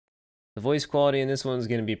The voice quality in this one is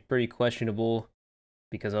going to be pretty questionable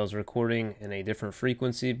because I was recording in a different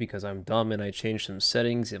frequency because I'm dumb and I changed some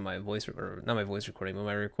settings in my voice, or not my voice recording, but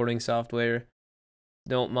my recording software.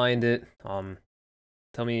 Don't mind it.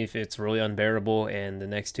 Tell me if it's really unbearable, and the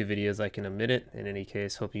next two videos I can omit it. In any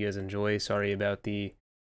case, hope you guys enjoy. Sorry about the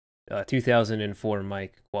 2004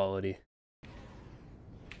 mic quality.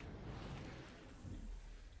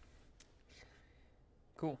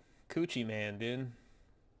 Cool. Coochie man, dude.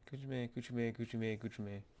 Coochie man, coochie man, coochie man, coochie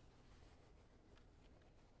man.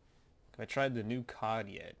 Have I tried the new COD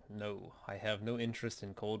yet? No. I have no interest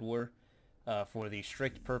in Cold War for the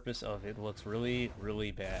strict purpose of it looks really,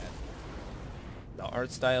 really bad. The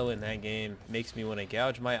art style in that game makes me want to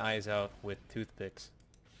gouge my eyes out with toothpicks.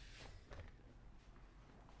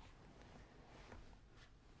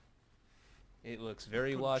 It looks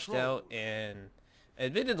very washed out, and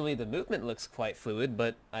admittedly the movement looks quite fluid,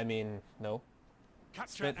 but I mean, no.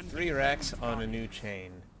 Spent 3 racks on a new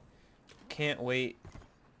chain. Can't wait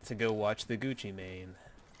to go watch the Gucci Mane.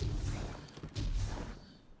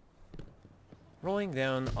 Rolling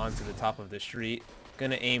down onto the top of the street,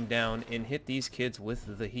 gonna aim down and hit these kids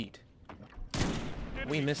with the heat.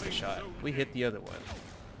 We missed a shot. We hit the other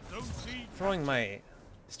one. Throwing my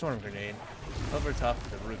storm grenade over top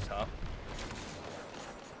of the rooftop.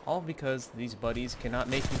 All because these buddies cannot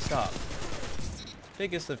make me stop.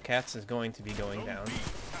 Biggest of cats is going to be going down.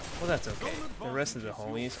 Well, that's okay. The rest of the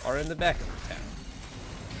homies are in the back of the town.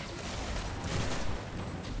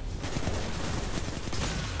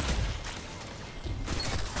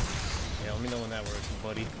 Yeah, let me know when that works,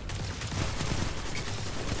 buddy.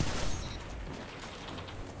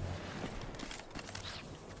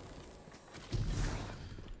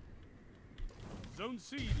 Zone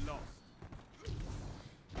C lost.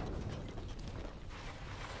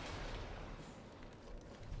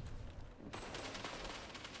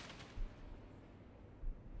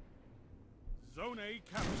 Zone A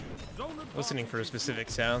captured. Zone Listening for a specific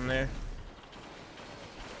sound there.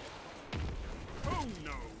 Oh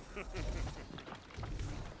no!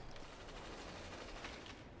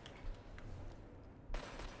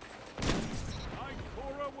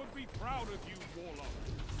 Ikora would be proud of you, Warlock.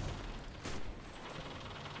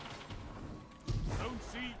 Zone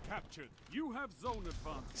C captured. You have zone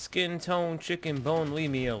advantage. Skin tone, chicken bone, leave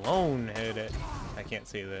me alone. I can't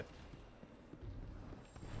say that.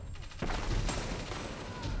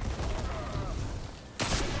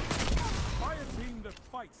 Fire team that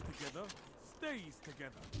fights together stays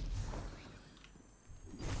together.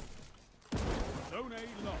 Zone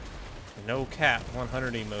A lost. No cap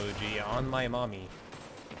 100 emoji on my mommy.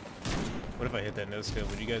 What if I hit that no scope?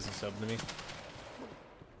 Would you guys have subbed to me?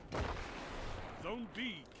 Zone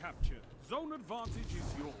B captured. Zone advantage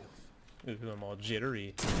is yours. Ooh, I'm all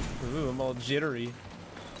jittery. Ooh, I'm all jittery.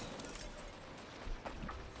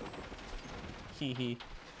 Hee hee.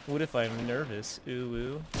 What if I'm nervous? Ooh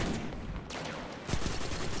ooh.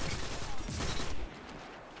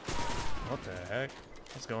 What the heck?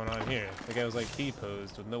 What's going on here? The guy was like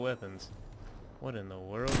T-posed with no weapons. What in the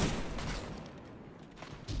world?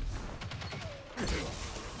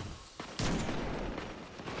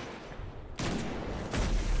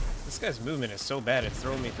 This guy's movement is so bad it's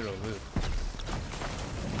throwing me through a loop.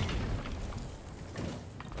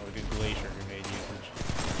 Oh, a good glacier grenade usage.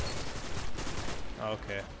 Oh,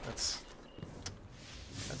 okay, that's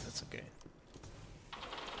okay.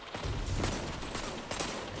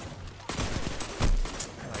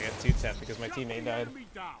 Oh, I got 2-tapped because my teammate died.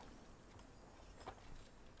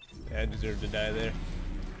 Yeah, I deserved to die there.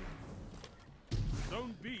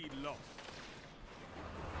 Zone B lost.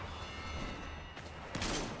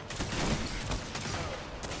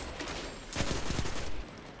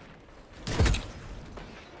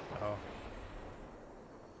 Oh.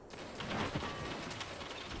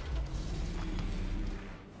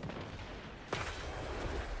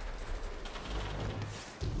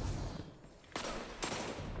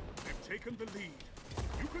 They've taken the lead.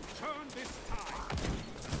 You can turn this tide.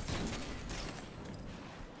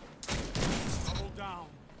 Double down.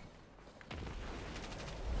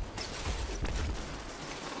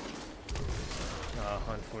 Oh,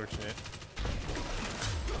 unfortunate.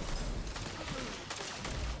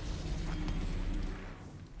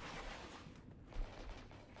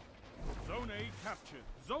 Zone A captured.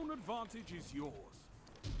 Zone advantage is yours.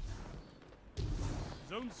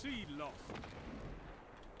 Zone C lost.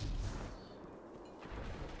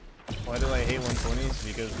 Why do I hate 120s?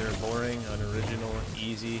 Because they're boring, unoriginal,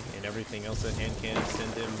 easy, and everything else that hand cannons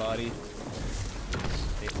tend to embody.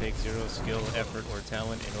 They take zero skill, effort, or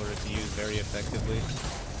talent in order to use very effectively.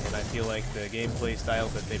 And I feel like the gameplay style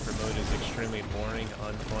that they promote is extremely boring,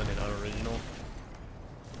 unfun, and unoriginal.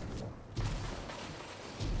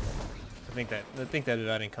 I think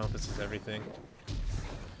that encompasses everything.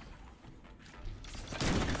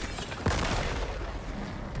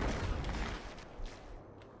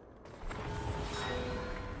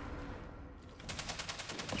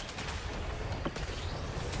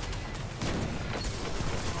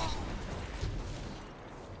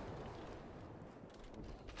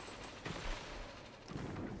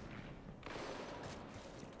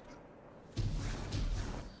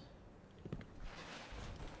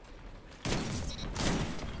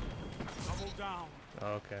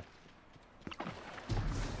 Oh, okay.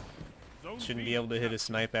 Shouldn't be able to hit a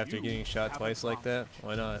snipe after getting shot twice like that?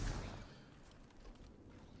 Why not?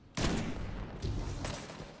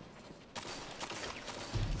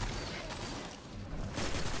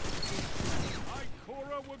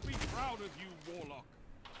 Ikora would be proud of you, Warlock.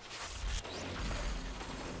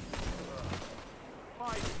 5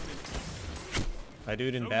 minutes. I do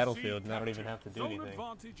it in Battlefield and I don't even have to do anything.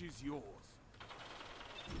 Advantage is yours.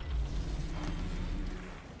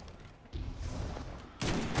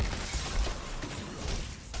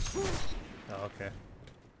 Oh, okay.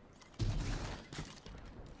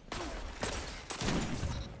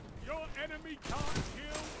 Your enemy can't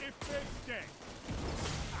kill if they're dead.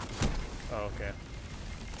 Oh, okay.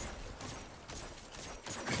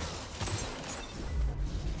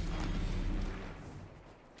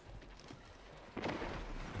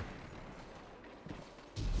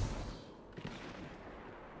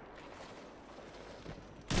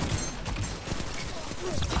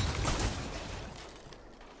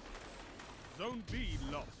 Zone B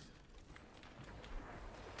lost.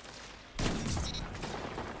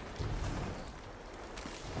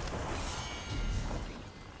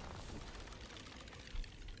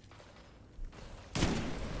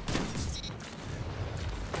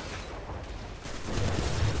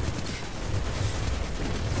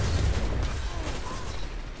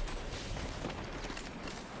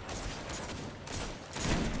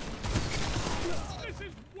 This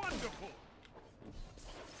is wonderful.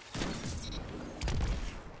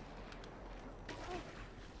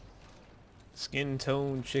 Skin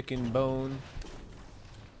tone, chicken bone.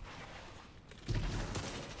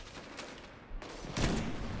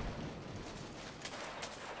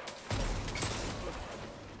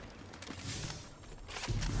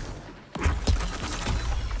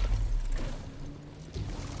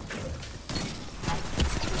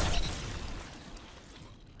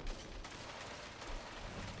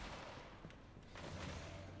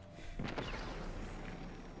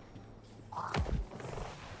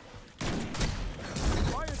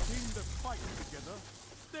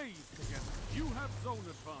 You have zone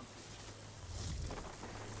advantage.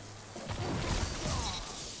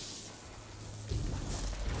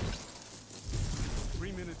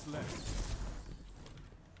 Three minutes left.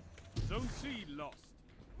 Zone C lost.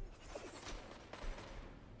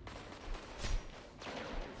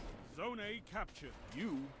 Zone A captured.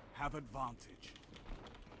 You have advantage.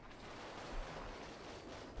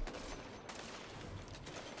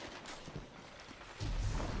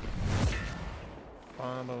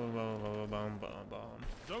 Bomb bomb bomb bomb bomb bomb.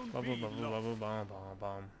 Zone Bomb B bomb lost. bomb bomb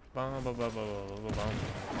bomb bomb bomb bomb bomb bomb.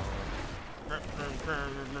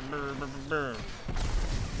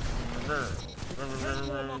 Ten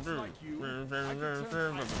warlocks like you, I can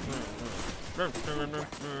turn my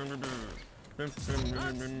That's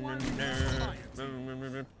one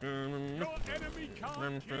Your enemy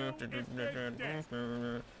can't kill if they're dead.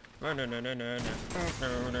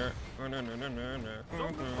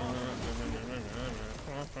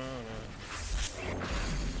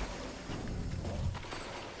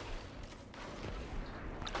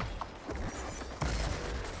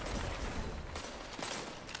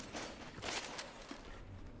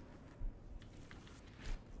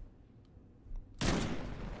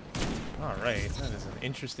 Alright, that is an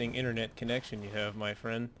interesting internet connection you have, my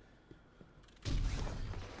friend.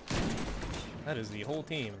 That is the whole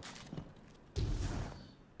team.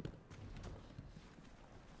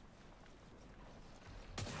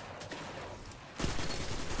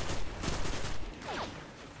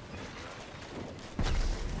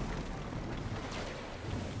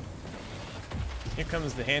 Here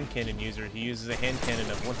comes the hand cannon user. He uses a hand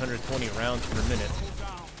cannon of 120 rounds per minute.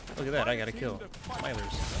 Look at that, I got a kill.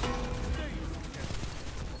 Milers.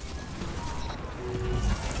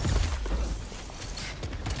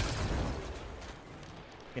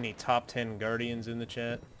 Any top 10 Guardians in the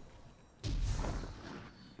chat?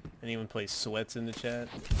 Anyone play Sweats in the chat?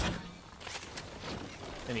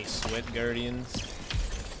 Any Sweat Guardians?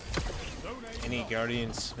 Any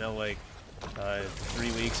Guardians smell like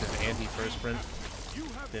 3 weeks of anti-perspirant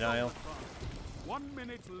denial? 1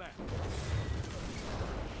 minute left.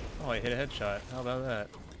 Oh, I hit a headshot. How about that?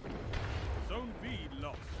 Zone B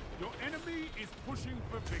lost. Your enemy is pushing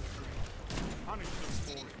for victory. Punish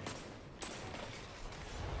them for it.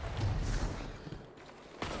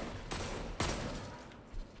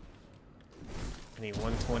 Any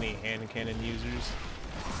 120 hand cannon users?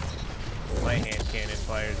 My hand cannon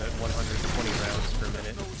fires at 120 rounds per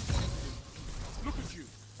minute. Look at you,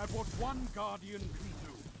 at what one guardian can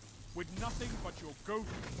do. With nothing but your ghost,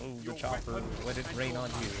 Oh, the your chopper, weapon, let it and rain your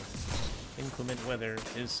on life. you. Inclement weather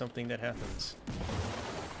is something that happens.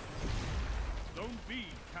 Zone B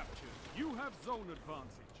captured. You have zone advantage.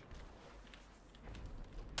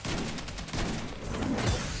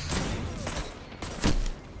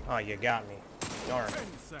 Oh, you got me. Darn. 10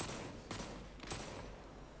 seconds.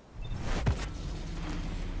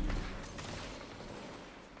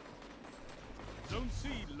 Zone C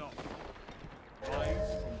lost. Rise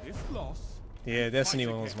from this loss. Yeah, Destiny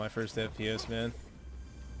Fight 1 was again. my first FPS, man.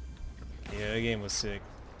 Yeah, that game was sick.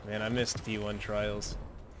 Man, I missed P1 Trials.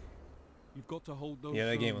 You've got to hold those Yeah,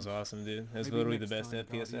 that game was zones. awesome, dude. That's Maybe literally the next best time,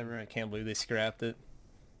 FPS Guardian. ever. I can't believe they scrapped it.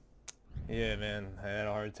 Yeah, man, I had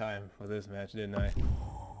a hard time with this match, didn't I?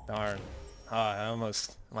 Darn. Ah,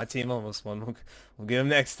 my team almost won. We'll get them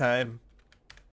next time.